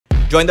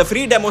Join the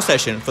free demo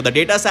session for the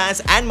Data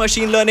Science and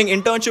Machine Learning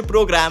Internship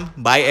program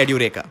by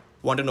Edureka.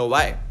 Want to know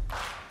why?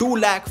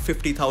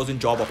 250,000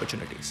 job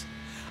opportunities.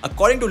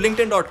 According to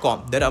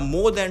LinkedIn.com, there are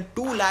more than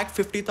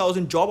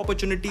 250,000 job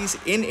opportunities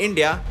in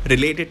India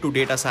related to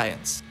data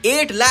science.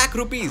 8 lakh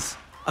rupees.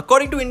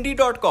 According to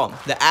Indeed.com,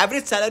 the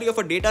average salary of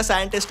a data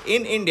scientist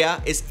in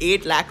India is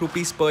 8 lakh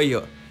rupees per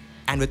year.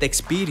 And with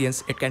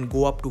experience, it can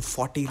go up to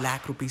 40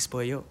 lakh rupees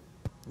per year.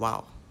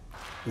 Wow.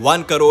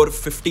 1 crore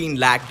 15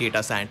 lakh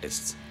data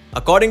scientists.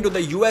 According to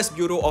the US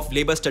Bureau of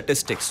Labor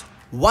Statistics,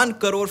 1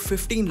 crore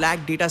 15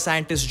 lakh data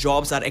scientist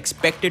jobs are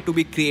expected to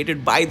be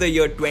created by the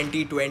year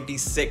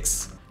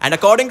 2026. And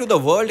according to the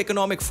World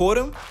Economic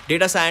Forum,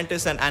 data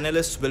scientists and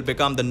analysts will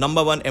become the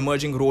 #1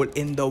 emerging role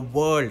in the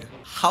world.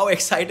 How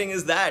exciting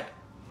is that?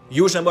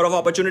 Huge number of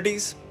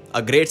opportunities,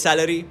 a great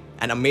salary,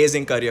 and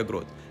amazing career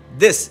growth.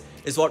 This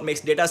is what makes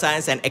data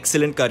science an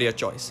excellent career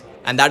choice.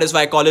 And that is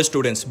why college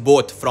students,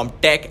 both from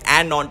tech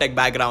and non-tech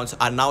backgrounds,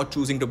 are now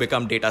choosing to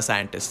become data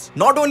scientists.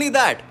 Not only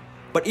that,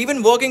 but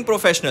even working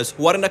professionals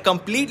who are in a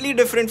completely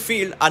different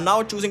field are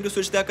now choosing to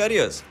switch their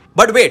careers.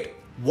 But wait,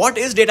 what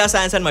is data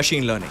science and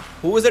machine learning?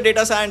 Who is a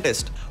data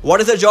scientist?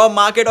 What is the job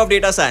market of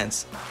data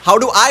science? How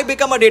do I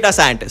become a data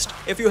scientist?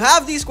 If you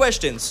have these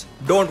questions,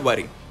 don't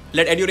worry.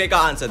 Let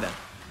Edureka answer them.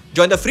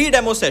 Join the free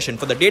demo session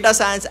for the Data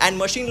Science and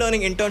Machine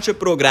Learning Internship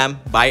program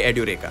by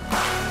Edureka.